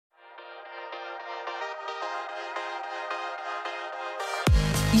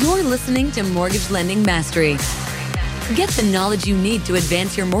You're listening to Mortgage Lending Mastery. Get the knowledge you need to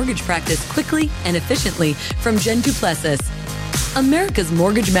advance your mortgage practice quickly and efficiently from Jen Duplessis, America's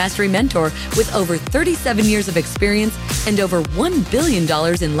Mortgage Mastery mentor with over 37 years of experience and over $1 billion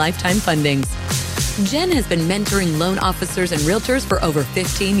in lifetime fundings. Jen has been mentoring loan officers and realtors for over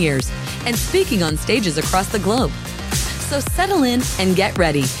 15 years and speaking on stages across the globe. So settle in and get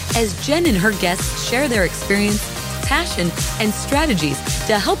ready as Jen and her guests share their experience, passion, and strategies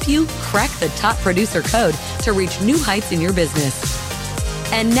to help you crack the top producer code to reach new heights in your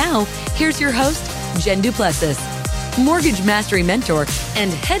business. And now, here's your host, Jen Duplessis, Mortgage Mastery Mentor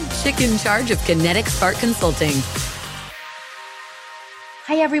and head chick in charge of Kinetic Spark Consulting.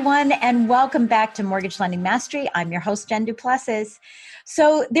 Hi, everyone, and welcome back to Mortgage Lending Mastery. I'm your host, Jen Duplessis.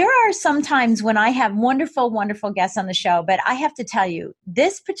 So there are some times when I have wonderful, wonderful guests on the show, but I have to tell you,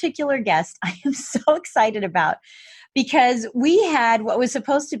 this particular guest I am so excited about because we had what was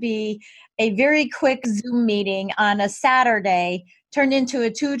supposed to be a very quick Zoom meeting on a Saturday turned into a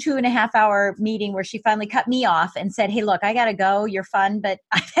 2.5 hour meeting where she finally cut me off and said, hey, look, I got to go. You're fun, but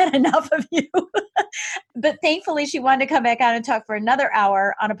I've had enough of you. But thankfully, she wanted to come back on and talk for another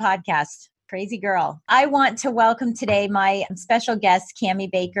hour on a podcast. Crazy girl. I want to welcome today my special guest, Cami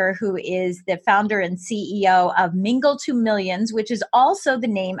Baker, who is the founder and CEO of Mingle to Millions, which is also the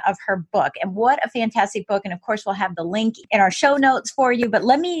name of her book. And what a fantastic book. And of course, we'll have the link in our show notes for you. But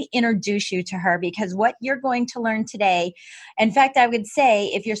let me introduce you to her because what you're going to learn today, in fact, I would say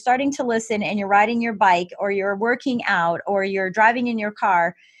if you're starting to listen and you're riding your bike or you're working out or you're driving in your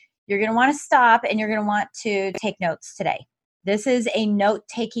car, you're going to want to stop and you're going to want to take notes today. This is a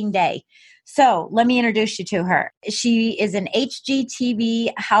note-taking day. So let me introduce you to her. She is an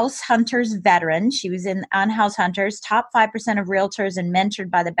HGTV House Hunters veteran. She was on House Hunters, top 5% of realtors and mentored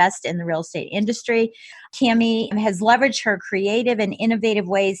by the best in the real estate industry. Cami has leveraged her creative and innovative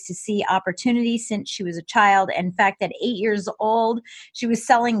ways to see opportunity since she was a child. In fact, at 8 years old, she was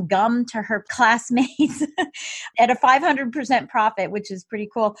selling gum to her classmates at a 500% profit, which is pretty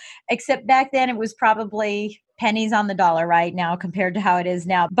cool. Except back then it was probably pennies on the dollar right now compared to how it is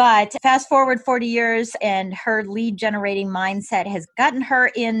now. But fast forward 40 years and her lead generating mindset has gotten her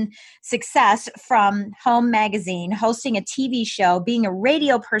in success from Home Magazine, hosting a TV show, being a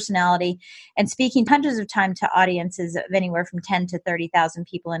radio personality, and speaking hundreds of times to audiences of anywhere from 10 to 30,000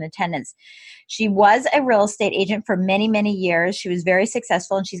 people in attendance. She was a real estate agent for many, many years. She was very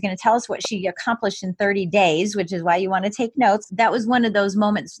successful, and she's going to tell us what she accomplished in 30 days, which is why you want to take notes. That was one of those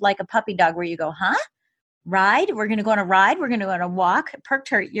moments like a puppy dog where you go, huh? Ride? We're going to go on a ride. We're going to go on a walk.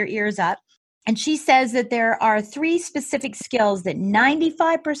 Perked your ears up. And she says that there are 3 specific skills that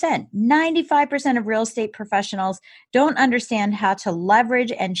 95% of real estate professionals don't understand how to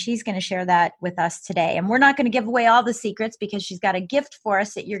leverage. And she's going to share that with us today. And we're not going to give away all the secrets because she's got a gift for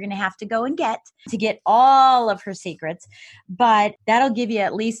us that you're going to have to go and get to get all of her secrets. But that'll give you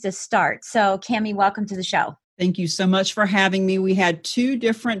at least a start. So Cami, welcome to the show. Thank you so much for having me. We had 2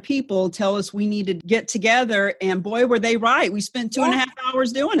 different people tell us we needed to get together, and boy, were they right. We spent 2.5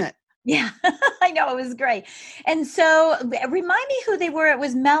 hours doing it. Yeah, I know. It was great. And so remind me who they were. It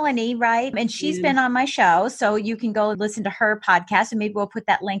was Melanie, right? And she's been on my show. So you can go listen to her podcast and maybe we'll put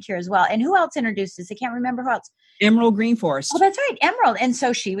that link here as well. And who else introduced us? I can't remember who else. Emerald Greenforest. Oh, that's right. Emerald. And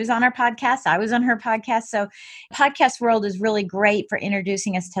so she was on our podcast. I was on her podcast. So podcast world is really great for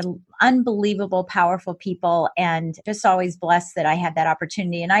introducing us to unbelievable, powerful people, and just always blessed that I had that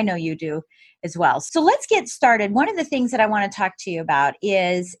opportunity. And I know you do as well. So let's get started. One of the things that I want to talk to you about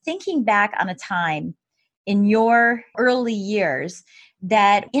is thinking back on a time in your early years,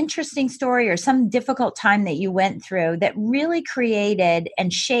 that interesting story or some difficult time that you went through that really created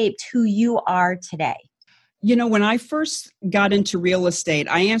and shaped who you are today. You know, when I first got into real estate,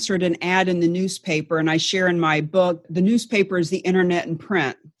 I answered an ad in the newspaper, and I share in my book, the newspaper is the internet and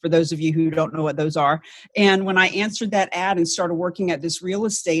print, for those of you who don't know what those are. And when I answered that ad and started working at this real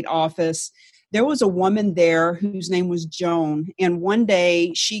estate office, there was a woman there whose name was Joan. And one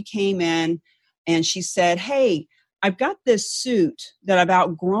day she came in and she said, hey, I've got this suit that I've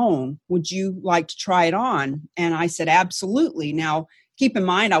outgrown. Would you like to try it on? And I said, absolutely. Now, keep in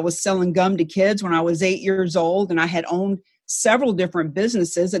mind, I was selling gum to kids when I was 8 years old, and I had owned several different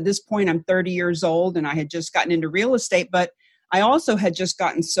businesses. At this point, I'm 30 years old, and I had just gotten into real estate, but I also had just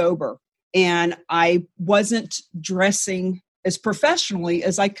gotten sober, and I wasn't dressing as professionally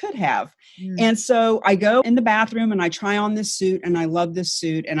as I could have. And so I go in the bathroom and I try on this suit, and I love this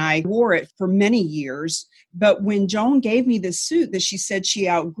suit, and I wore it for many years. But when Joan gave me this suit that she said she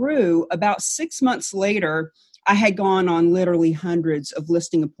outgrew, about 6 months later, I had gone on literally hundreds of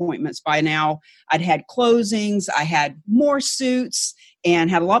listing appointments. By now, I'd had closings, I had more suits, and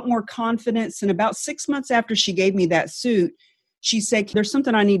had a lot more confidence. And about 6 months after she gave me that suit, she said, there's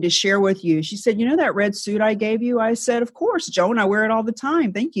something I need to share with you. She said, you know that red suit I gave you? I said, of course, Joan, I wear it all the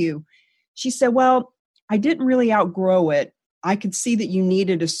time. Thank you. She said, well, I didn't really outgrow it. I could see that you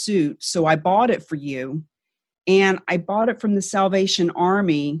needed a suit, so I bought it for you. And I bought it from the Salvation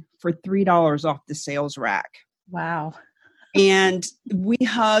Army for $3 off the sales rack. Wow. And we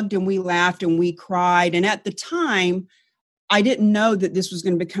hugged and we laughed and we cried. And at the time, I didn't know that this was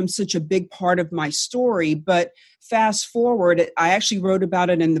going to become such a big part of my story. But fast forward, I actually wrote about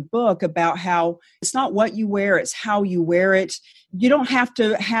it in the book about how it's not what you wear, it's how you wear it. You don't have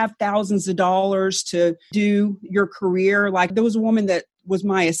to have thousands of dollars to do your career. Like there was a woman that was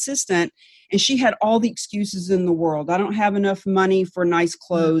my assistant, and she had all the excuses in the world. I don't have enough money for nice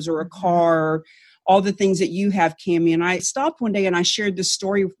clothes or a car, or all the things that you have, Cammie. And I stopped one day and I shared this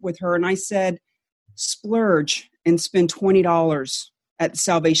story with her, and I said, splurge and spend $20 at the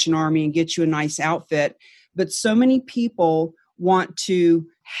Salvation Army and get you a nice outfit. But so many people want to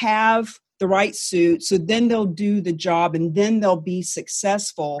have the right suit, so then they'll do the job and then they'll be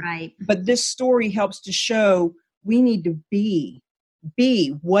successful. Right. But this story helps to show we need to be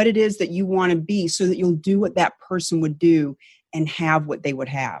what it is that you want to be, so that you'll do what that person would do and have what they would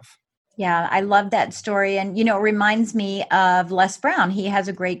have. Yeah, I love that story. And, it reminds me of Les Brown. He has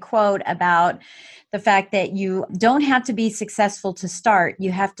a great quote about the fact that you don't have to be successful to start.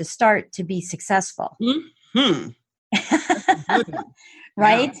 You have to start to be successful. Mm-hmm.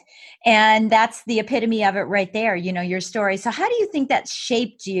 Right? Yeah. And that's the epitome of it right there, your story. So how do you think that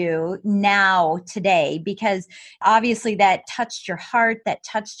shaped you now today? Because obviously that touched your heart, that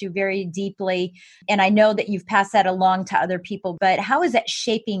touched you very deeply. And I know that you've passed that along to other people, but how is that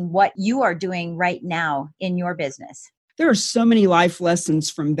shaping what you are doing right now in your business? There are so many life lessons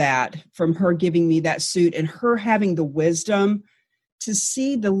from that, from her giving me that suit and her having the wisdom to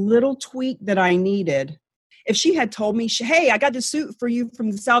see the little tweak that I needed. If she had told me, hey, I got this suit for you from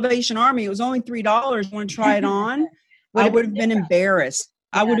the Salvation Army, it was only $3, want to try it on? I would have been embarrassed.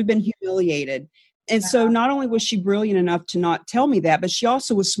 Yeah. I would have been humiliated. And so not only was she brilliant enough to not tell me that, but she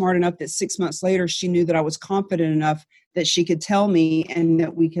also was smart enough that 6 months later, she knew that I was confident enough that she could tell me and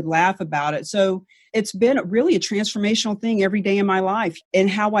that we could laugh about it. So it's been really a transformational thing every day in my life. And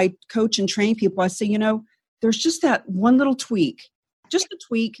how I coach and train people, I say, there's just that one little tweak. Just the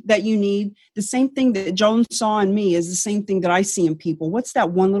tweak that you need. The same thing that Joan saw in me is the same thing that I see in people. What's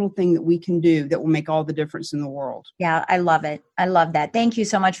that one little thing that we can do that will make all the difference in the world? Yeah, I love it. I love that. Thank you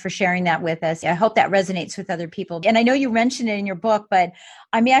so much for sharing that with us. I hope that resonates with other people. And I know you mentioned it in your book, but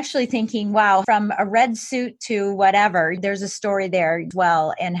I'm actually thinking, wow, from a red suit to whatever, there's a story there as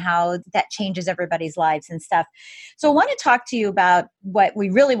well, and how that changes everybody's lives and stuff. So I want to talk to you about what we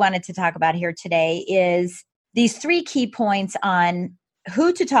really wanted to talk about here today is these 3 key points on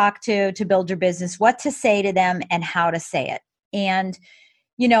who to talk to build your business, what to say to them, and how to say it. And,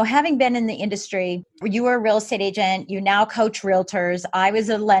 having been in the industry, you were a real estate agent, you now coach realtors. I was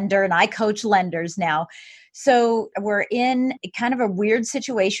a lender and I coach lenders now. So we're in kind of a weird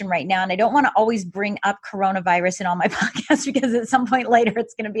situation right now. And I don't want to always bring up coronavirus in all my podcasts because at some point later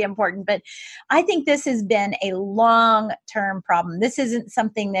it's going to be important. But I think this has been a long-term problem. This isn't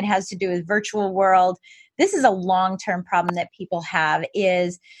something that has to do with virtual world. This is a long-term problem that people have,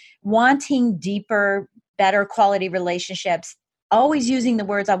 is wanting deeper, better quality relationships, always using the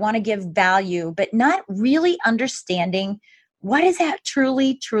words, I want to give value, but not really understanding what does that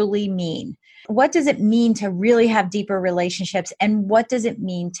truly, truly mean? What does it mean to really have deeper relationships? And what does it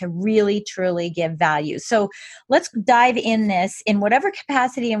mean to really, truly give value? So let's dive in this in whatever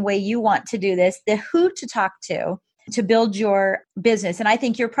capacity and way you want to do this, the who to talk to build your business. And I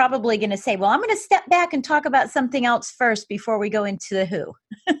think you're probably going to say, well, I'm going to step back and talk about something else first before we go into the who.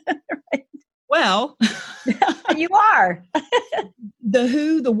 Right? Well, you are. The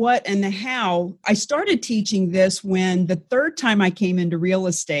who, the what, and the how. I started teaching this when the third time I came into real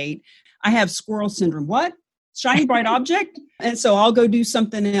estate, I have squirrel syndrome. What? Shiny bright object? And so I'll go do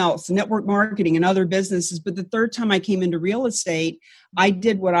something else, network marketing and other businesses. But the third time I came into real estate, I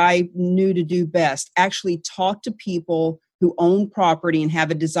did what I knew to do best, actually talk to people who own property and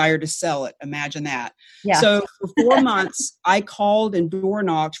have a desire to sell it. Imagine that. Yeah. So for 4 months, I called and door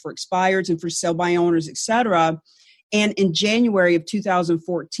knocked for expireds and for sale by owners, et cetera. And in January of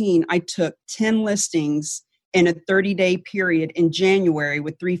 2014, I took 10 listings in a 30-day period in January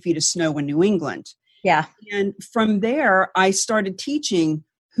with 3 feet of snow in New England. Yeah. And from there, I started teaching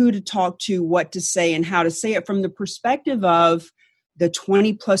who to talk to, what to say, and how to say it from the perspective of the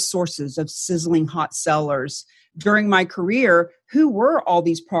 20 plus sources of sizzling hot sellers during my career, who were all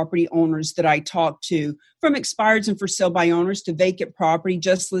these property owners that I talked to, from expireds and for sale by owners to vacant property,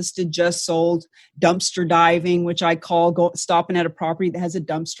 just listed, just sold, dumpster diving, which I call stopping at a property that has a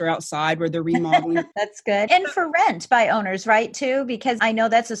dumpster outside where they're remodeling. That's good. And for rent by owners, right, too? Because I know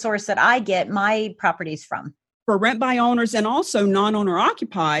that's a source that I get my properties from. For rent by owners and also non-owner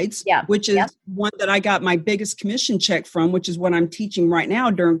occupieds, which is one that I got my biggest commission check from, which is what I'm teaching right now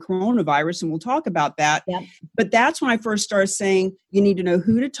during coronavirus. And we'll talk about that. But that's when I first started saying you need to know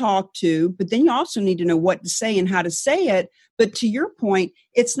who to talk to, but then you also need to know what to say and how to say it. But to your point,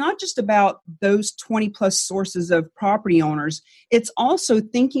 it's not just about those 20 plus sources of property owners. It's also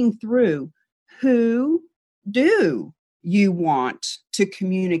thinking through who do you want to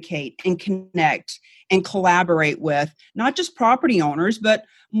communicate and connect and collaborate with, not just property owners, but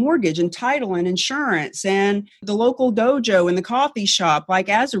mortgage and title and insurance and the local dojo and the coffee shop. Like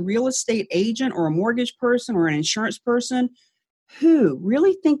as a real estate agent or a mortgage person or an insurance person,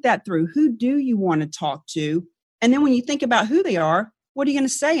 really think that through. Who do you want to talk to? And then when you think about who they are, what are you going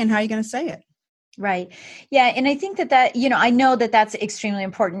to say and how are you going to say it? Right. Yeah. And I think that, I know that that's extremely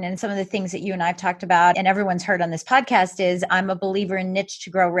important. And some of the things that you and I've talked about and everyone's heard on this podcast is I'm a believer in niche to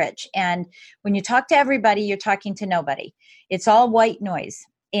grow rich. And when you talk to everybody, you're talking to nobody. It's all white noise.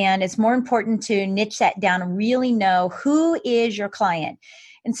 And it's more important to niche that down and really know who is your client.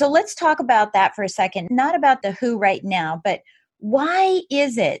 And so let's talk about that for a second, not about the who right now, but why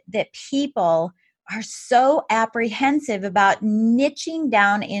is it that people are so apprehensive about niching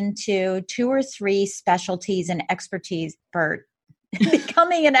down into 2 or 3 specialties and expertise, Bert,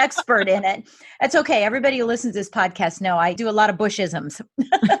 becoming an expert in it. That's okay. Everybody who listens to this podcast know I do a lot of Bushisms,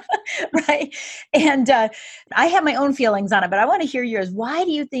 right? And I have my own feelings on it, but I want to hear yours. Why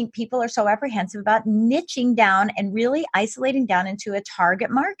do you think people are so apprehensive about niching down and really isolating down into a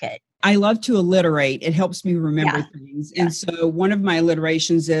target market? I love to alliterate. It helps me remember things. And so one of my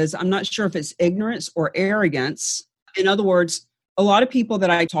alliterations is, I'm not sure if it's ignorance or arrogance. In other words, a lot of people that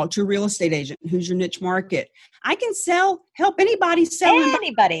I talk to, a real estate agent, who's your niche market? I can help anybody sell.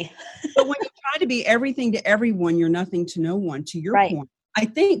 Anybody. But when you try to be everything to everyone, you're nothing to no one, to your point. I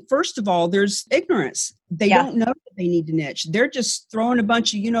think, first of all, there's ignorance. They don't know that they need to niche. They're just throwing a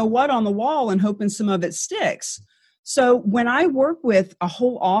bunch of you-know-what on the wall and hoping some of it sticks. So when I work with a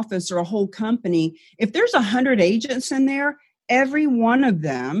whole office or a whole company, if there's 100 agents in there, every one of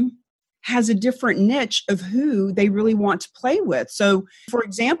them has a different niche of who they really want to play with. So, for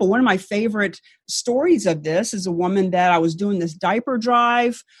example, one of my favorite stories of this is a woman that I was doing this diaper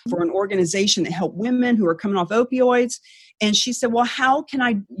drive for an organization that helped women who are coming off opioids. And she said, well, how can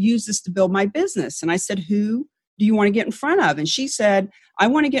I use this to build my business? And I said, who do you want to get in front of? And she said, I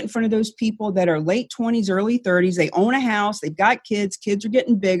want to get in front of those people that are late 20s, early 30s. They own a house. They've got kids. Kids are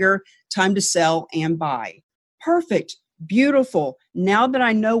getting bigger. Time to sell and buy. Perfect. Beautiful. Now that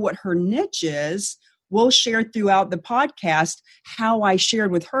I know what her niche is, we'll share throughout the podcast how I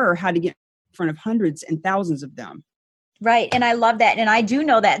shared with her how to get in front of hundreds and thousands of them. Right. And I love that. And I do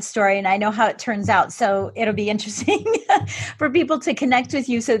know that story and I know how it turns out. So it'll be interesting for people to connect with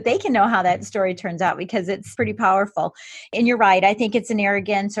you so they can know how that story turns out because it's pretty powerful. And you're right. I think it's an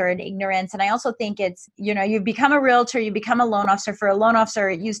arrogance or an ignorance. And I also think it's, you become a realtor, you become a loan officer. For a loan officer,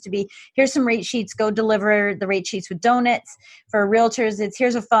 it used to be, here's some rate sheets, go deliver the rate sheets with donuts. For realtors, it's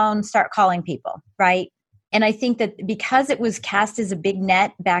here's a phone, start calling people. Right. And I think that because it was cast as a big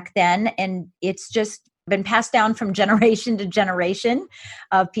net back then, and it's just been passed down from generation to generation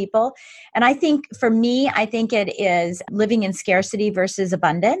of people. And I think for me, I think it is living in scarcity versus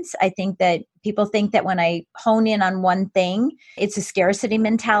abundance. I think that people think that when I hone in on one thing, it's a scarcity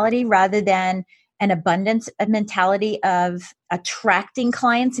mentality rather than an abundance mentality of attracting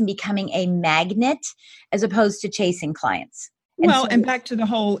clients and becoming a magnet as opposed to chasing clients. And back to the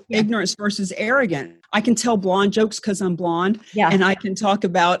whole ignorance versus arrogant. I can tell blonde jokes because I'm blonde. And I can talk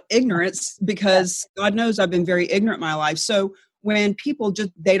about ignorance because God knows I've been very ignorant in my life. So when people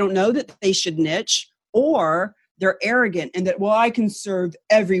they don't know that they should niche, or they're arrogant and that, well, I can serve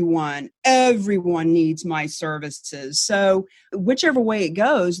everyone. Everyone needs my services. So whichever way it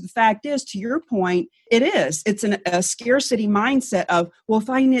goes, the fact is, to your point, it's a scarcity mindset of, well,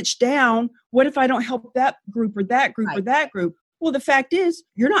 if I niche down, what if I don't help that group or that group or that group? Well, the fact is,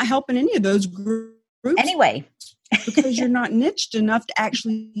 you're not helping any of those groups anyway, because you're not niched enough to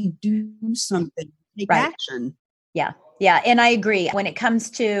actually do something, take action. Yeah. Yeah. And I agree. When it comes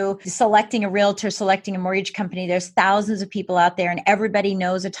to selecting a realtor, selecting a mortgage company, there's thousands of people out there and everybody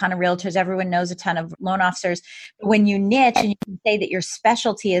knows a ton of realtors. Everyone knows a ton of loan officers. But when you niche and you can say that your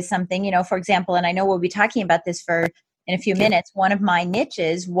specialty is something, for example, and I know we'll be talking about this in a few minutes, one of my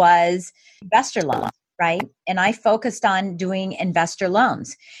niches was investor loans. right? And I focused on doing investor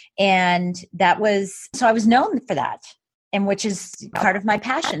loans. And so I was known for that, and which is part of my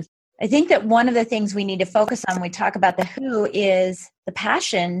passion. I think that one of the things we need to focus on when we talk about the who is the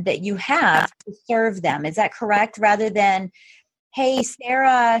passion that you have to serve them. Is that correct? Rather than, hey,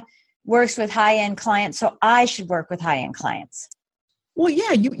 Sarah works with high-end clients, so I should work with high-end clients. Well,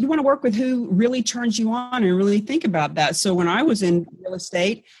 yeah, you want to work with who really turns you on and really think about that. So when I was in real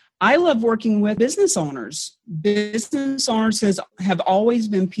estate, I love working with business owners. Business owners have always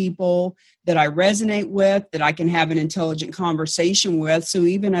been people that I resonate with, that I can have an intelligent conversation with. So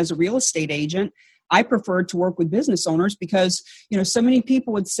even as a real estate agent, I prefer to work with business owners because, so many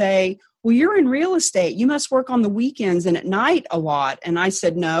people would say, well, you're in real estate. You must work on the weekends and at night a lot. And I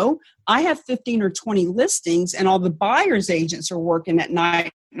said, no, I have 15 or 20 listings and all the buyer's agents are working at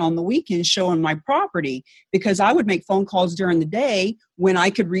night and on the weekends showing my property, because I would make phone calls during the day when I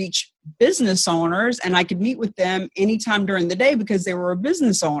could reach business owners and I could meet with them anytime during the day because they were a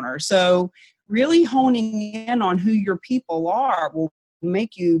business owner. So really honing in on who your people are will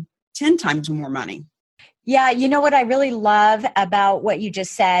make you 10 times more money. Yeah, you know what I really love about what you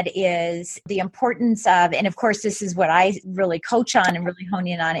just said is the importance of, and of course, this is what I really coach on and really hone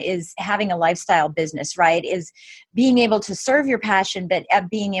in on, is having a lifestyle business, right? Is being able to serve your passion, but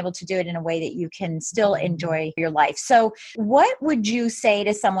being able to do it in a way that you can still enjoy your life. So what would you say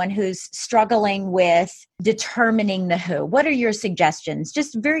to someone who's struggling with determining the who? What are your suggestions?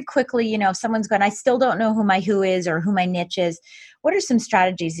 Just very quickly, if someone's going, I still don't know who my who is or who my niche is, what are some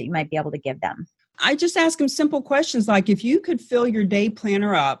strategies that you might be able to give them? I just ask them simple questions like, if you could fill your day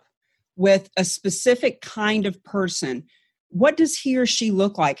planner up with a specific kind of person, what does he or she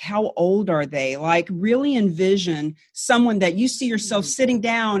look like? How old are they? Like, really envision someone that you see yourself sitting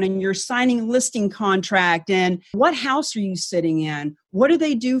down and you're signing a listing contract. And what house are you sitting in? What do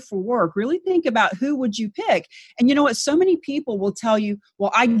they do for work? Really think about who would you pick. And you know what? So many people will tell you,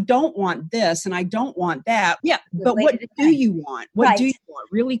 well, I don't want this and I don't want that. Yeah, but what do you want? What do you want?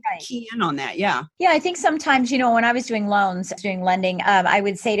 Really key in on that. Yeah. Yeah, I think sometimes, when I was doing loans, doing lending, I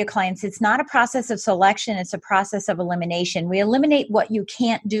would say to clients, it's not a process of selection. It's a process of elimination. We eliminate what you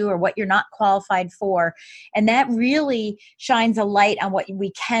can't do or what you're not qualified for. And that really shines a light on what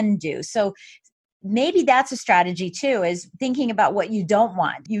we can do. So maybe that's a strategy too, is thinking about what you don't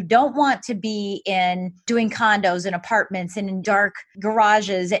want. You don't want to be in doing condos and apartments and in dark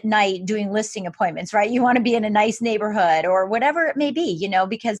garages at night doing listing appointments, right? You want to be in a nice neighborhood or whatever it may be,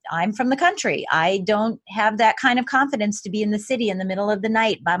 because I'm from the country. I don't have that kind of confidence to be in the city in the middle of the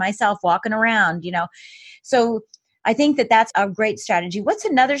night by myself walking around, So I think that that's a great strategy. What's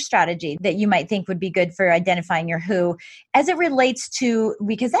another strategy that you might think would be good for identifying your who as it relates to,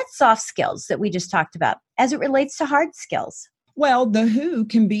 because that's soft skills that we just talked about, as it relates to hard skills? Well, the who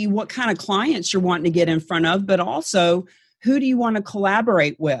can be what kind of clients you're wanting to get in front of, but also who do you want to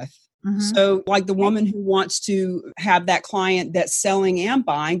collaborate with? Mm-hmm. So like the woman who wants to have that client that's selling and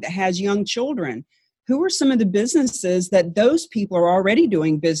buying that has young children. Who are some of the businesses that those people are already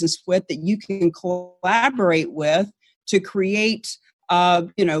doing business with that you can collaborate with to create,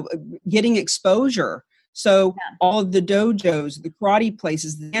 getting exposure? So all of the dojos, the karate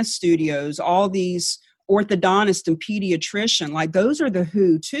places, the dance studios, all these orthodontist and pediatrician, like those are the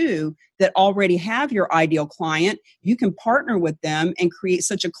who too, that already have your ideal client. You can partner with them and create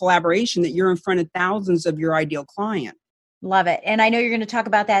such a collaboration that you're in front of thousands of your ideal client. Love it. And I know you're going to talk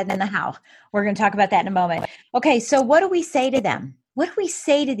about that in the how. We're going to talk about that in a moment. Okay, so what do we say to them? What do we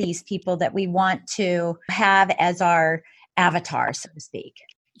say to these people that we want to have as our avatar, so to speak?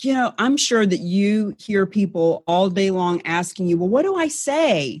 I'm sure that you hear people all day long asking you, well, what do I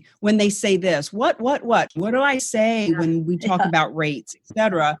say when they say this? What do I say when we talk about rates, et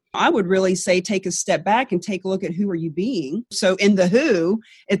cetera? I would really say take a step back and take a look at who are you being. So in the who,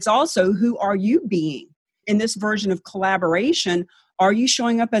 it's also who are you being? In this version of collaboration, are you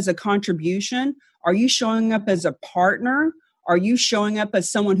showing up as a contribution? Are you showing up as a partner? Are you showing up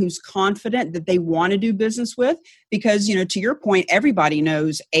as someone who's confident that they want to do business with? Because, to your point, everybody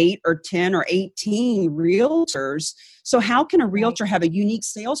knows 8 or 10 or 18 realtors. So how can a realtor have a unique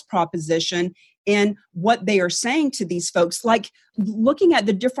sales proposition in what they are saying to these folks? Like looking at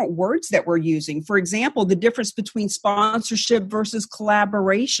the different words that we're using. For example, the difference between sponsorship versus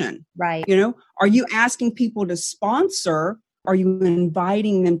collaboration. Right. Are you asking people to sponsor? Are you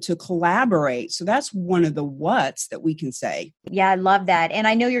inviting them to collaborate? So that's one of the whats that we can say. Yeah, I love that. And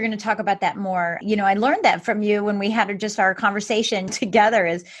I know you're going to talk about that more. I learned that from you when we had just our conversation together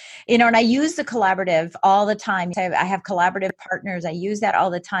is, and I use the collaborative all the time. So I have collaborative partners. I use that all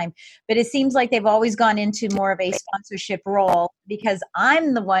the time. But it seems like they've always gone into more of a sponsorship role because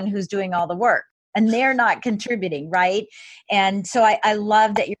I'm the one who's doing all the work. and they're not contributing, right? And so I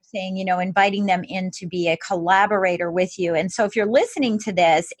love that you're saying, inviting them in to be a collaborator with you. And so if you're listening to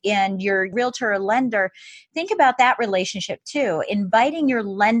this and your realtor or lender, think about that relationship too. Inviting your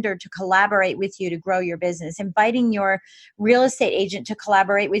lender to collaborate with you to grow your business, inviting your real estate agent to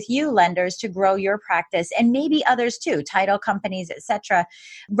collaborate with you, lenders, to grow your practice, and maybe others too, title companies, etc.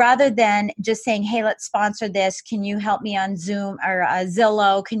 Rather than just saying, hey, let's sponsor this. Can you help me on Zoom or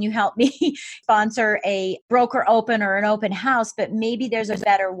Zillow? Can you help me sponsor a broker open or an open house? But maybe there's a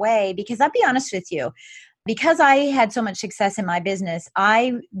better way, because I'll be honest with you, because I had so much success in my business,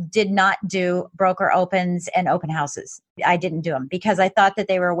 I did not do broker opens and open houses. I didn't do them because I thought that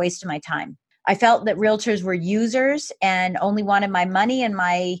they were a waste of my time. I felt that realtors were users and only wanted my money and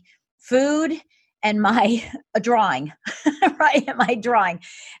my food and my drawing, right? My drawing.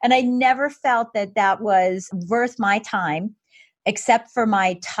 And I never felt that that was worth my time, except for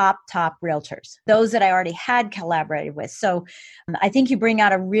my top realtors, those that I already had collaborated with. So I think you bring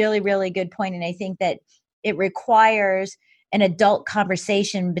out a really, really good point. And I think that it requires an adult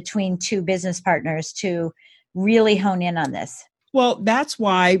conversation between two business partners to really hone in on this. Well, that's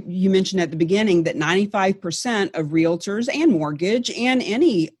why you mentioned at the beginning that 95% of realtors and mortgage and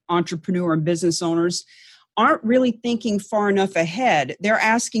any entrepreneur and business owners aren't really thinking far enough ahead. They're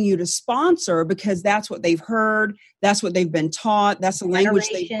asking you to sponsor because that's what they've heard, that's what they've been taught, that's the language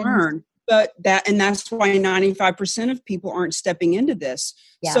they've learned. That's why 95% of people aren't stepping into this.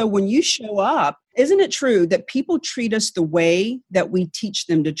 Yeah. So when you show up, isn't it true that people treat us the way that we teach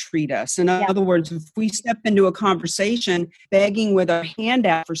them to treat us? In other words, if we step into a conversation begging with our hand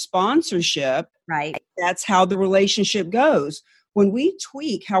out for sponsorship, right, that's how the relationship goes. When we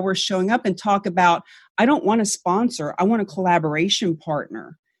tweak how we're showing up and talk about, I don't want a sponsor, I want a collaboration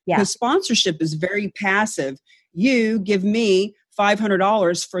partner. Yeah. Because sponsorship is very passive. You give me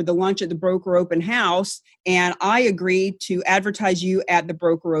 $500 for the lunch at the broker open house, and I agree to advertise you at the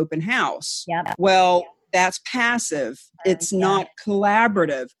broker open house. Yep. Well, that's passive. It's not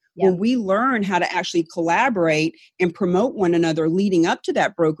collaborative. Yep. When we learn how to actually collaborate and promote one another leading up to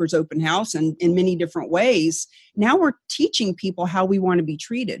that broker's open house and in many different ways, now we're teaching people how we want to be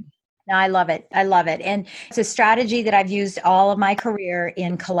treated. I love it. I love it. And it's a strategy that I've used all of my career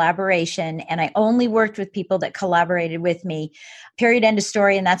in collaboration. And I only worked with people that collaborated with me, period, end of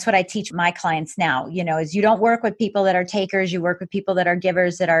story. And that's what I teach my clients now, is you don't work with people that are takers. You work with people that are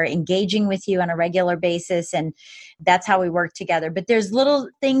givers, that are engaging with you on a regular basis. And that's how we work together. But there's little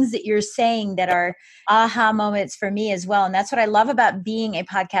things that you're saying that are aha moments for me as well. And that's what I love about being a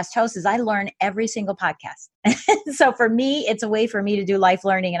podcast host is I learn every single podcast. So for me, it's a way for me to do life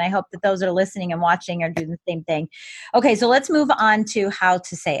learning. And I hope that those that are listening and watching are doing the same thing. Okay, so let's move on to how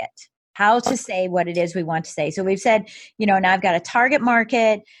to say it. How to say what it is we want to say. So we've said, now I've got a target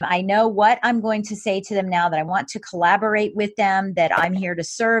market. I know what I'm going to say to them now, that I want to collaborate with them, that I'm here to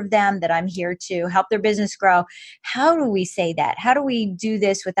serve them, that I'm here to help their business grow. How do we say that? How do we do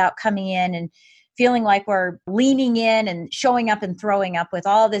this without coming in and feeling like we're leaning in and showing up and throwing up with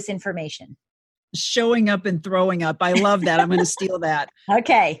all this information? Showing up and throwing up. I love that. I'm going to steal that.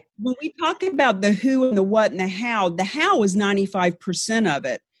 Okay. When we talk about the who and the what and the how is 95% of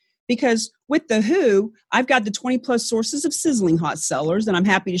it. Because with the who, I've got the 20 plus sources of sizzling hot sellers that I'm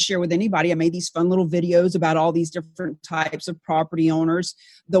happy to share with anybody. I made these fun little videos about all these different types of property owners.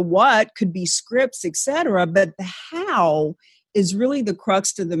 The what could be scripts, etc. But the how is really the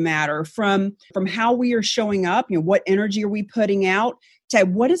crux to the matter, from how we are showing up, what energy are we putting out, to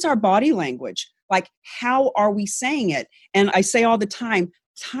what is our body language? Like, how are we saying it? And I say all the time,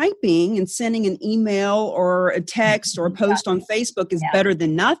 typing and sending an email or a text or a post on Facebook is better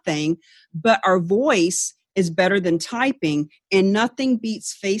than nothing, but our voice is better than typing, and nothing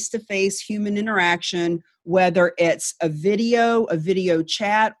beats face-to-face human interaction, whether it's a video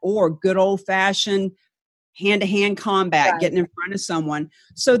chat, or good old-fashioned hand-to-hand combat, getting in front of someone.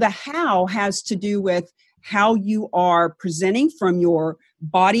 So the how has to do with how you are presenting, from your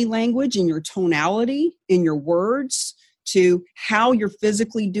body language and your tonality in your words, to how you're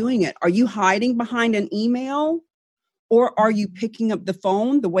physically doing it. Are you hiding behind an email, or are you picking up the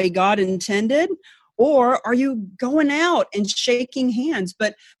phone the way God intended? Or are you going out and shaking hands,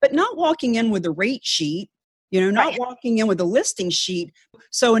 but not walking in with a rate sheet, not walking in with a listing sheet?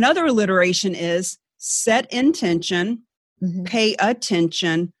 So another alliteration is set intention, pay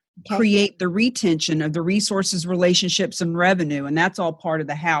attention, create the retention of the resources, relationships, and revenue. And that's all part of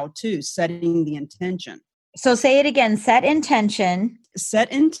the how too, setting the intention. So say it again, set intention. Set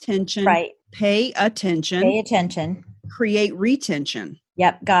intention. Right. Pay attention. Pay attention. Create retention.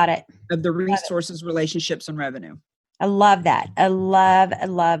 Yep, got it. Of the resources, relationships, and revenue. I love that. I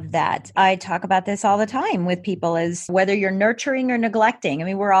love that. I talk about this all the time with people is whether you're nurturing or neglecting. I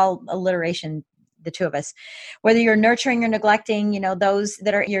mean, we're all alliteration, the two of us, whether you're nurturing or neglecting, those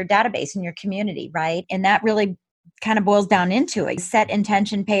that are your database in your community, right? And that really kind of boils down into it. Set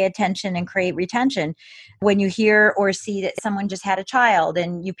intention, pay attention, and create retention. When you hear or see that someone just had a child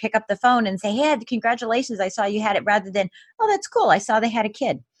and you pick up the phone and say, hey, congratulations, I saw you had it, rather than, oh, that's cool, I saw they had a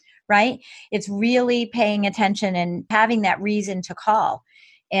kid, right? It's really paying attention and having that reason to call.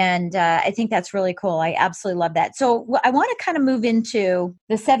 And I think that's really cool. I absolutely love that. So I want to kind of move into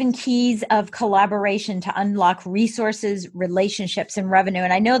the 7 keys of collaboration to unlock resources, relationships, and revenue.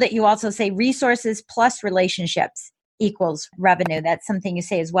 And I know that you also say resources plus relationships equals revenue. That's something you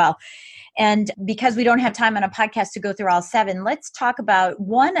say as well. And because we don't have time on a podcast to go through all 7, let's talk about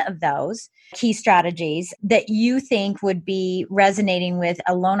one of those key strategies that you think would be resonating with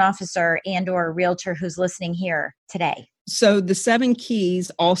a loan officer and or a realtor who's listening here today. So the 7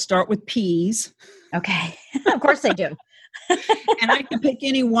 keys all start with P's. Okay. Of course they do. And I can pick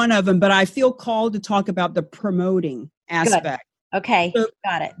any one of them, but I feel called to talk about the promoting aspect. Good. Okay. So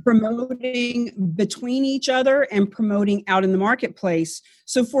got it. Promoting between each other and promoting out in the marketplace.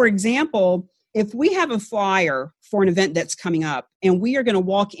 So for example, if we have a flyer for an event that's coming up and we are going to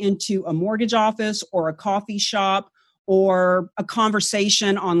walk into a mortgage office or a coffee shop or a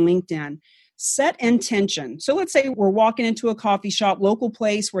conversation on LinkedIn, set intention. So let's say we're walking into a coffee shop, local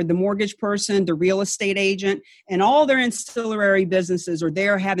place where the mortgage person, the real estate agent, and all their ancillary businesses are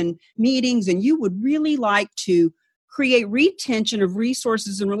there having meetings, and you would really like to create retention of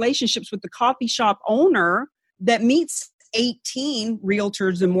resources and relationships with the coffee shop owner that meets 18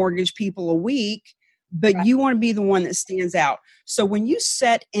 realtors and mortgage people a week, but right. You want to be the one that stands out. So when you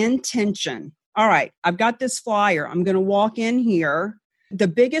set intention, all right, I've got this flyer, I'm going to walk in here. The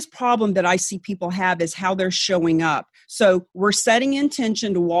biggest problem that I see people have is how they're showing up. So we're setting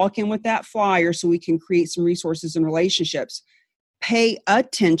intention to walk in with that flyer so we can create some resources and relationships. Pay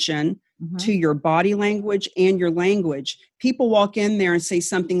attention to your body language and your language. People walk in there and say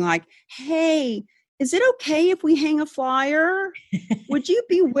something like, hey, is it okay if we hang a flyer? Would you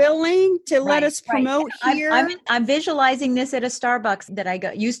be willing to let us promote here? I'm visualizing this at a Starbucks that I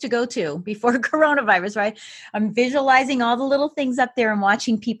used to go to before coronavirus, right? I'm visualizing all the little things up there and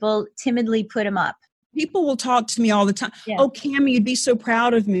watching people timidly put them up. People will talk to me all the time. Yeah. Oh, Cammie, you'd be so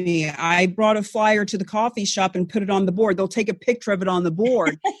proud of me. I brought a flyer to the coffee shop and put it on the board. They'll take a picture of it on the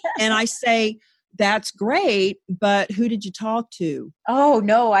board. And I say, that's great, but who did you talk to? Oh,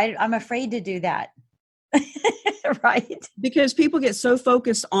 no, I'm afraid to do that. Right. Because people get so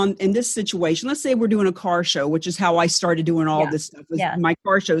focused on, in this situation, let's say we're doing a car show, which is how I started doing all this stuff. My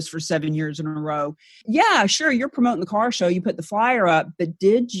car shows for 7 years in a row. Yeah, sure. You're promoting the car show. You put the flyer up, but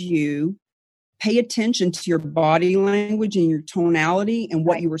did you pay attention to your body language and your tonality and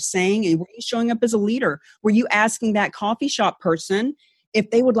what you were saying? And were you showing up as a leader? Were you asking that coffee shop person if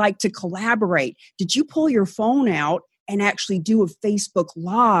they would like to collaborate? Did you pull your phone out and actually do a Facebook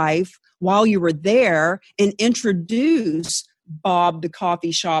Live while you were there and introduce Bob, the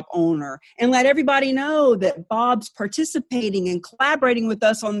coffee shop owner, and let everybody know that Bob's participating and collaborating with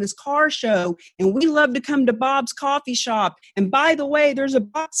us on this car show, and we love to come to Bob's coffee shop. And by the way, there's a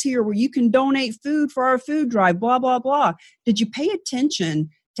box here where you can donate food for our food drive, blah, blah, blah. Did you pay attention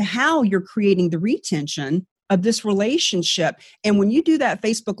to how you're creating the retention of this relationship? And when you do that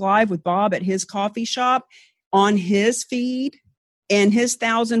Facebook Live with Bob at his coffee shop, on his feed, and his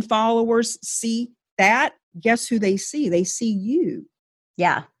 1,000 followers see that, guess who they see? They see you.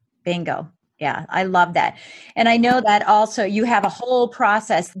 Yeah. Bingo. Yeah. I love that. And I know that also you have a whole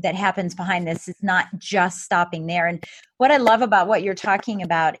process that happens behind this. It's not just stopping there. And what I love about what you're talking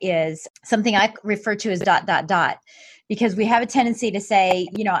about is something I refer to as ... Because we have a tendency to say,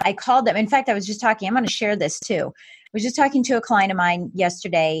 I called them. In fact, I'm going to share this too. I was just talking to a client of mine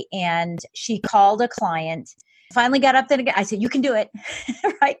yesterday, and she called a client, finally got up there. I said, you can do it,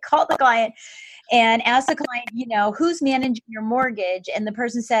 right? Called the client and asked the client, who's managing your mortgage? And the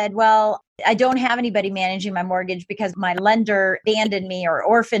person said, well, I don't have anybody managing my mortgage because my lender abandoned me or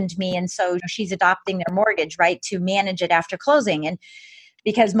orphaned me. And so she's adopting their mortgage, right, to manage it after closing. And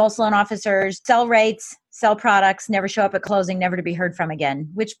because most loan officers sell rates, sell products, never show up at closing, never to be heard from again,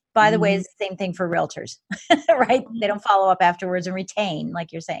 which, by the way, is the same thing for realtors, right? They don't follow up afterwards and retain,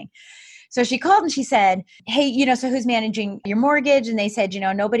 like you're saying. So she called and she said, hey, so who's managing your mortgage? And they said,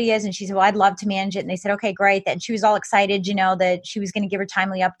 nobody is. And she said, well, I'd love to manage it. And they said, okay, great. And she was all excited, that she was going to give her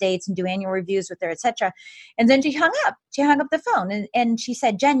timely updates and do annual reviews with her, et cetera. And then she hung up. She hung up the phone. And she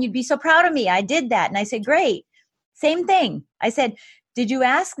said, Jen, you'd be so proud of me. I did that. And I said, great. Same thing. I said, did you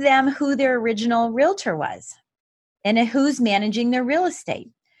ask them who their original realtor was? And who's managing their real estate?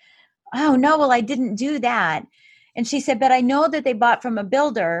 Oh, no, well, I didn't do that. And she said, but I know that they bought from a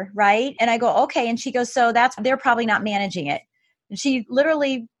builder, right? And I go, okay. And she goes, so they're probably not managing it. And she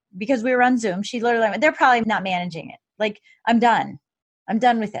literally, because we were on Zoom, she literally went, they're probably not managing it. Like, I'm done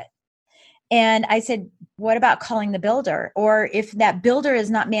with it. And I said, what about calling the builder? Or if that builder is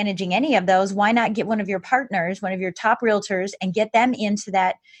not managing any of those, why not get one of your partners, one of your top realtors, and get them into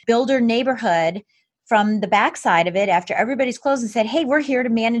that builder neighborhood from the backside of it after everybody's closed and said, hey, we're here to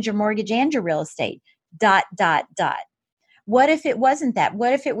manage your mortgage and your real estate, ... What if it wasn't that?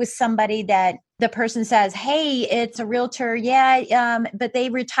 What if it was somebody that the person says, hey, it's a realtor. Yeah, but they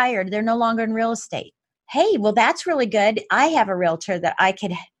retired. They're no longer in real estate. Hey, well, that's really good. I have a realtor that I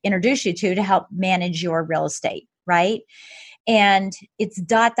could introduce you to help manage your real estate, right? And it's ...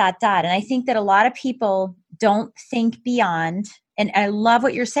 And I think that a lot of people don't think beyond. And I love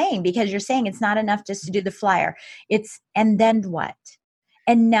what you're saying, because you're saying it's not enough just to do the flyer. It's, and then what?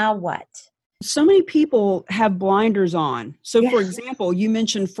 And now what? So many people have blinders on. So, Yeah. for example, you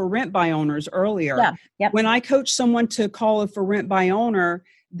mentioned for rent by owners earlier. Yeah. Yep. When I coach someone to call a for rent by owner,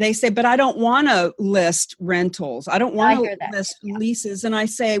 they say, but I don't want to list rentals. I don't want to list leases. And I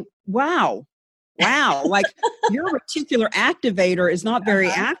say, wow, like your reticular activator is not very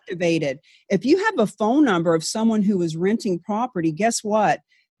activated. If you have a phone number of someone who is renting property, guess what?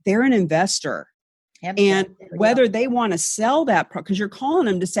 They're an investor. Yep. And whether they want to sell that, because you're calling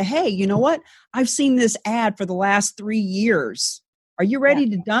them to say, hey, you know what? I've seen this ad for the last 3 years. Are you ready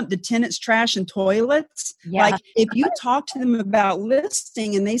to dump the tenants' trash and toilets? Yeah. Like, if you talk to them about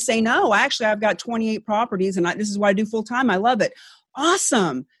listing and they say, no, actually, I've got 28 properties and this is what I do full time. I love it.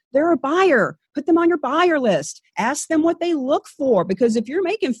 Awesome. They're a buyer. Put them on your buyer list. Ask them what they look for. Because if you're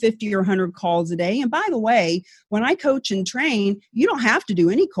making 50 or 100 calls a day, and by the way, when I coach and train, you don't have to do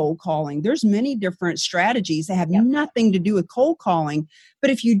any cold calling. There's many different strategies that have nothing to do with cold calling.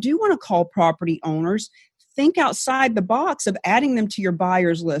 But if you do want to call property owners, think outside the box of adding them to your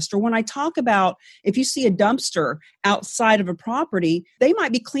buyer's list. Or when I talk about, if you see a dumpster outside of a property, they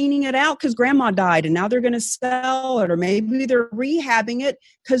might be cleaning it out because grandma died and now they're going to sell it. Or maybe they're rehabbing it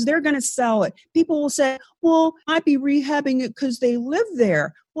because they're going to sell it. People will say, well, I might be rehabbing it because they live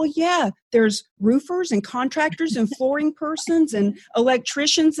there. Well, yeah, there's roofers and contractors and flooring persons and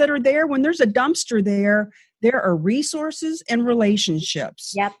electricians that are there. When there's a dumpster there are resources and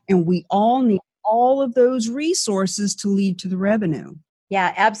relationships. Yep. And we all need all of those resources to lead to the revenue.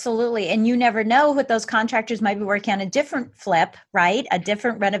 Yeah, absolutely. And you never know what those contractors might be working on, a different flip, right? A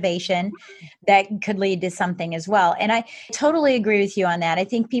different renovation that could lead to something as well. And I totally agree with you on that. I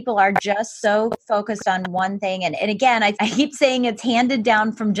think people are just so focused on one thing. And again, I keep saying it's handed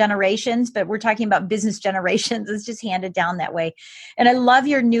down from generations, but we're talking about business generations. It's just handed down that way. And I love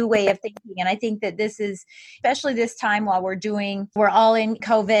your new way of thinking. And I think that this is, especially this time while we're all in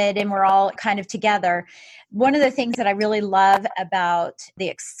COVID and we're all kind of together. One of the things that I really love about the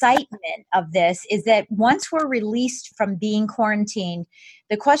excitement of this is that once we're released from being quarantined,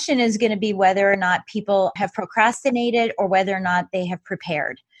 the question is going to be whether or not people have procrastinated or whether or not they have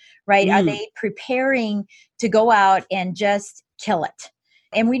prepared, right? Are they preparing to go out and just kill it?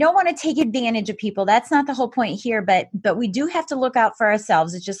 And we don't want to take advantage of people. That's not the whole point here, but we do have to look out for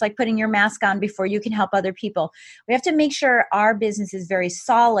ourselves. It's just like putting your mask on before you can help other people. We have to make sure our business is very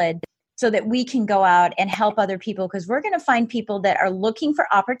solid so that we can go out and help other people, because we're going to find people that are looking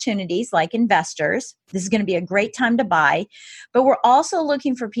for opportunities like investors. This is going to be a great time to buy, but we're also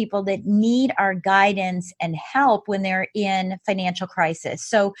looking for people that need our guidance and help when they're in financial crisis.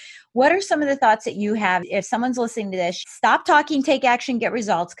 So what are some of the thoughts that you have? If someone's listening to this, stop talking, take action, get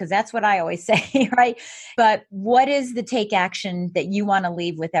results, because that's what I always say, right? But what is the take action that you want to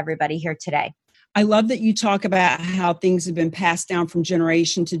leave with everybody here today? I love that you talk about how things have been passed down from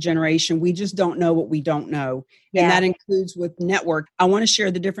generation to generation. We just don't know what we don't know. Yeah. And that includes with network. I want to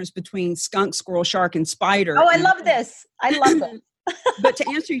share the difference between skunk, squirrel, shark, and spider. Oh, I love this. I love this. But to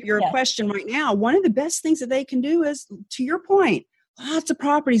answer your question right now, one of the best things that they can do is, to your point, lots of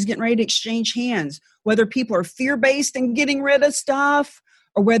properties getting ready to exchange hands, whether people are fear-based and getting rid of stuff,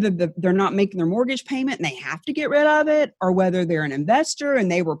 or whether they're not making their mortgage payment and they have to get rid of it, or whether they're an investor and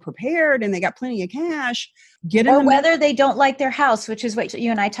they were prepared and they got plenty of cash. Or whether they don't like their house, which is what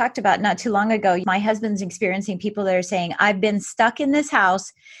you and I talked about not too long ago. My husband's experiencing people that are saying, I've been stuck in this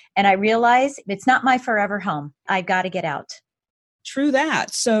house and I realize it's not my forever home. I got to get out. True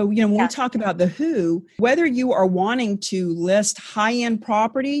that. So, when we talk about the who, whether you are wanting to list high-end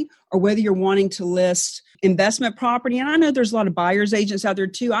property or whether you're wanting to list investment property, and I know there's a lot of buyer's agents out there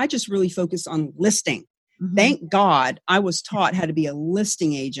too, I just really focus on listing. Thank God I was taught how to be a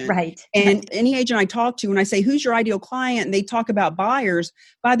listing agent. Right. And any agent I talk to, when I say, who's your ideal client? And they talk about buyers,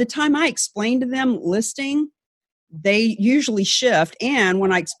 by the time I explain to them listing, they usually shift. And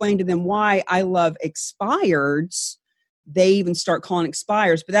when I explain to them why I love expireds, they even start calling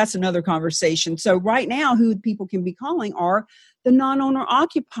expires, but that's another conversation. So right now, who people can be calling are the non-owner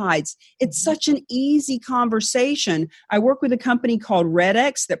occupieds. It's such an easy conversation. I work with a company called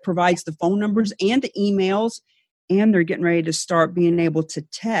RedX that provides the phone numbers and the emails, and they're getting ready to start being able to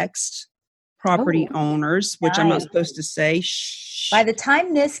text property owners, which I'm not supposed to say. Shh. By the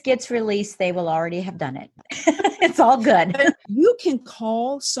time this gets released, they will already have done it. It's all good. You can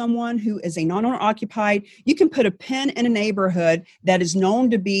call someone who is a non-owner occupied. You can put a pin in a neighborhood that is known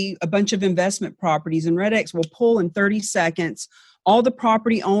to be a bunch of investment properties, and RedX will pull in 30 seconds all the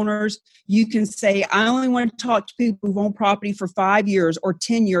property owners. You can say, I only want to talk to people who've owned property for 5 years or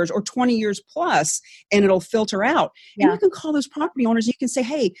 10 years or 20 years plus, and it'll filter out. Yeah. And you can call those property owners. You can say,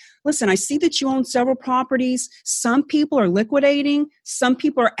 hey, listen, I see that you own several properties. Some people are liquidating. Some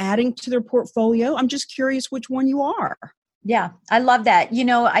people are adding to their portfolio. I'm just curious which one you are. Yeah, I love that. You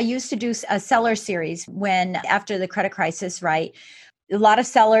know, I used to do a seller series after the credit crisis, right? A lot of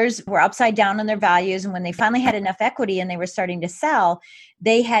sellers were upside down on their values. And when they finally had enough equity and they were starting to sell,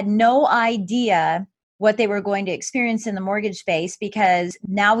 they had no idea what they were going to experience in the mortgage space, because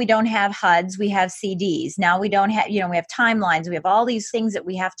now we don't have HUDs, we have CDs. Now we don't have, we have timelines. We have all these things that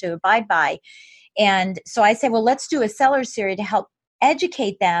we have to abide by. And so I say, well, let's do a seller series to help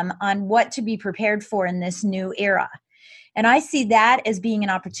educate them on what to be prepared for in this new era. And I see that as being an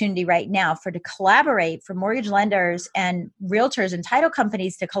opportunity right now to collaborate, for mortgage lenders and realtors and title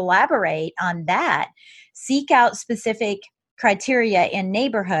companies to collaborate on that, seek out specific criteria in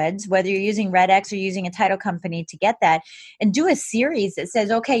neighborhoods, whether you're using RedX or using a title company to get that, and do a series that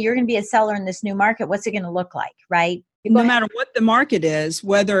says, okay, you're going to be a seller in this new market. What's it going to look like, right? No matter what the market is,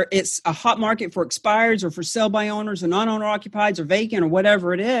 whether it's a hot market for expireds or for sell by owners or non-owner occupieds or vacant or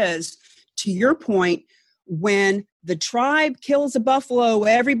whatever it is, to your point, when the tribe kills a buffalo,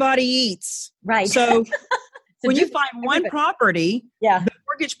 everybody eats. Right. So when you find one property, the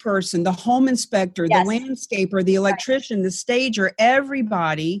mortgage person, the home inspector, the landscaper, the electrician, the stager,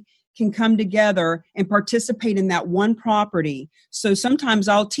 everybody can come together and participate in that one property. So sometimes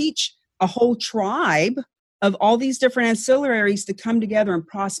I'll teach a whole tribe of all these different ancillaries to come together and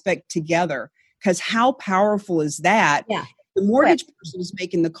prospect together. Because how powerful is that? Yeah. The mortgage person is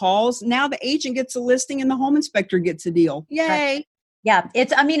making the calls. Now the agent gets a listing and the home inspector gets a deal. Yay. Right. Yeah.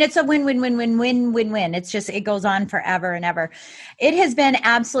 It's a win-win-win-win-win-win-win. It goes on forever and ever. It has been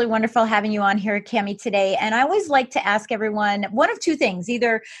absolutely wonderful having you on here, Cami, today. And I always like to ask everyone one of two things,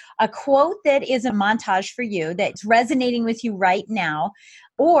 either a quote that is a montage for you that's resonating with you right now,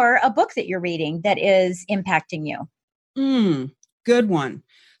 or a book that you're reading that is impacting you. Good one.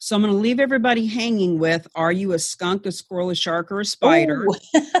 So I'm going to leave everybody hanging with, are you a skunk, a squirrel, a shark, or a spider?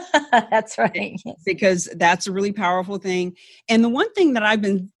 That's right. Because that's a really powerful thing. And the one thing that I've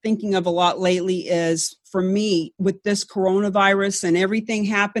been thinking of a lot lately is, for me, with this coronavirus and everything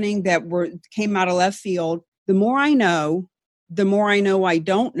happening that came out of left field, the more I know I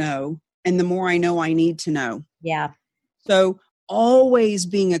don't know, and the more I know I need to know. Yeah. So always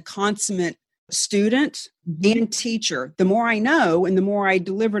being a consummate student and teacher. The more I know and the more I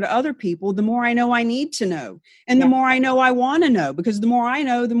deliver to other people, the more I know I need to know. And the more I know I want to know, because the more I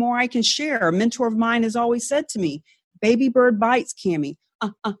know, the more I can share. A mentor of mine has always said to me, baby bird bites, Cami.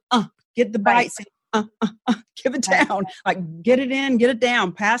 Get the bites. Give it down. Like, get it in, get it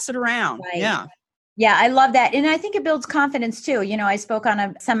down, pass it around. Right. Yeah. Yeah, I love that. And I think it builds confidence too. I spoke on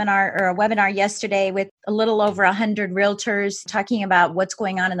a seminar or a webinar yesterday with a little over 100 realtors talking about what's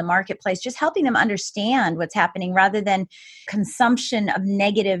going on in the marketplace, just helping them understand what's happening rather than consumption of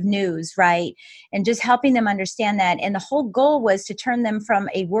negative news, right? And just helping them understand that. And the whole goal was to turn them from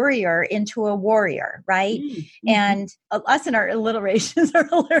a worrier into a warrior, right? Mm-hmm. And us and our alliterations are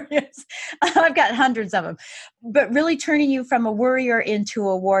hilarious. I've got hundreds of them. But really turning you from a worrier into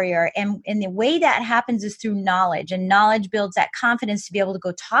a warrior. And the way that happens is through knowledge, and knowledge builds that confidence to be able to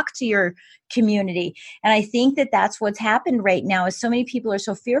go talk to your community. And I think that that's what's happened right now, is so many people are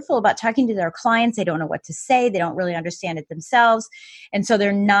so fearful about talking to their clients. They don't know what to say. They don't really understand it themselves. And so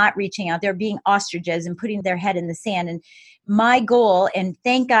they're not reaching out. They're being ostriches and putting their head in the sand. And my goal, and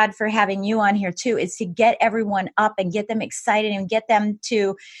thank God for having you on here too, is to get everyone up and get them excited and get them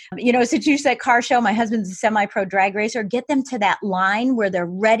to, since you said car show, my husband's a semi-pro drag racer, get them to that line where they're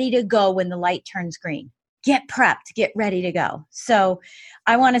ready to go when the light turns green. get prepped, get ready to go. So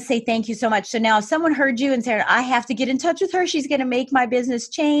I want to say thank you so much. So now if someone heard you and said, I have to get in touch with her, she's going to make my business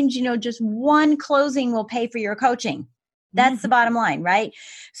change, just one closing will pay for your coaching. That's the bottom line, right?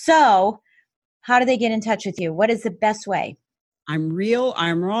 So how do they get in touch with you? What is the best way? I'm real,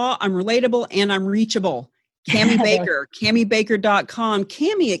 I'm raw, I'm relatable, and I'm reachable. Cami Baker, CamiBaker.com,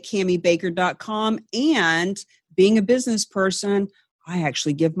 Cami at CamiBaker.com. And being a business person, I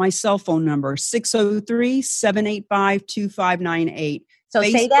actually give my cell phone number, 603-785-2598. So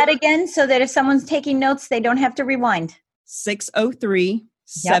Facebook, say that again so that if someone's taking notes, they don't have to rewind.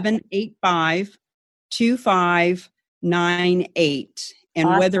 603-785-2598. And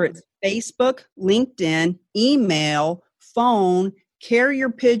awesome. Whether it's Facebook, LinkedIn, email, phone, carrier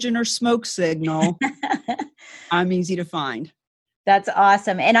pigeon, or smoke signal, I'm easy to find. That's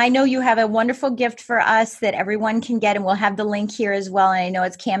awesome. And I know you have a wonderful gift for us that everyone can get, and we'll have the link here as well. And I know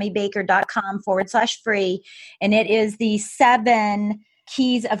it's CamiBaker.com/free. And it is the 7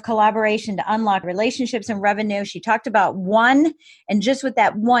 keys of collaboration to unlock relationships and revenue. She talked about one, and just with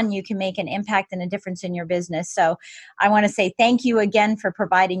that one, you can make an impact and a difference in your business. So I want to say thank you again for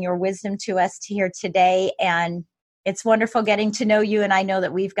providing your wisdom to us here today. And it's wonderful getting to know you. And I know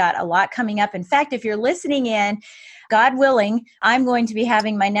that we've got a lot coming up. In fact, if you're listening in, God willing, I'm going to be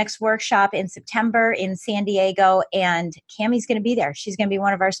having my next workshop in September in San Diego, and Cami's going to be there. She's going to be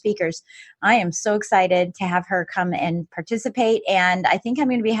one of our speakers. I am so excited to have her come and participate. And I think I'm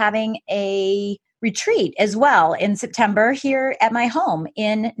going to be having a retreat as well in September here at my home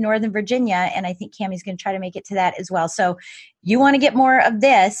in Northern Virginia. And I think Cami's going to try to make it to that as well. So you want to get more of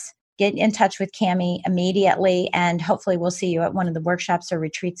this, get in touch with Cami immediately, and hopefully we'll see you at one of the workshops or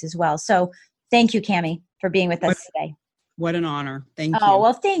retreats as well. So thank you, Cami, for being with us today. What an honor. Thank you. Oh,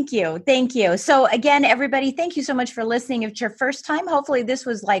 well, thank you. Thank you. So again, everybody, thank you so much for listening. If it's your first time, hopefully this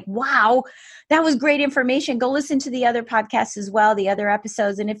was like, wow, that was great information. Go listen to the other podcasts as well, the other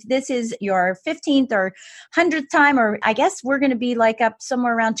episodes. And if this is your 15th or 100th time, or I guess we're going to be like up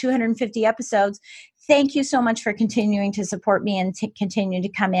somewhere around 250 episodes, thank you so much for continuing to support me and continue to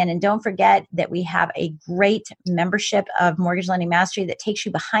come in. And don't forget that we have a great membership of Mortgage Lending Mastery that takes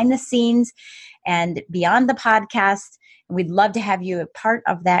you behind the scenes and beyond the podcast. And we'd love to have you a part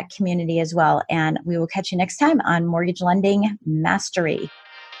of that community as well. And we will catch you next time on Mortgage Lending Mastery.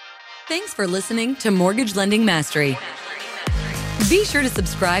 Thanks for listening to Mortgage Lending Mastery. Be sure to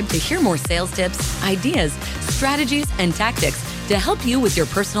subscribe to hear more sales tips, ideas, strategies, and tactics to help you with your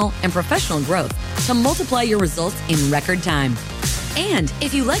personal and professional growth to multiply your results in record time. And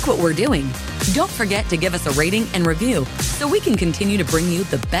if you like what we're doing, don't forget to give us a rating and review so we can continue to bring you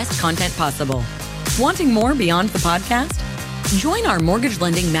the best content possible. Wanting more beyond the podcast? Join our Mortgage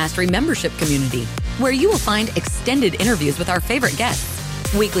Lending Mastery membership community, where you will find extended interviews with our favorite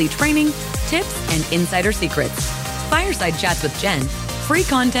guests, weekly training, tips, and insider secrets, fireside chats with Jen, free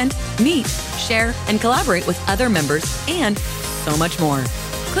content, meet, share, and collaborate with other members, and so much more.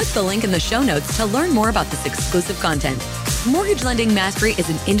 Click the link in the show notes to learn more about this exclusive content. Mortgage Lending Mastery is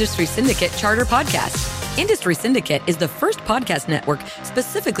an Industry Syndicate charter podcast. Industry Syndicate is the first podcast network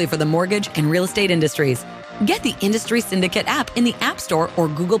specifically for the mortgage and real estate industries. Get the Industry Syndicate app in the App Store or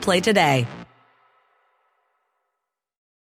Google Play today.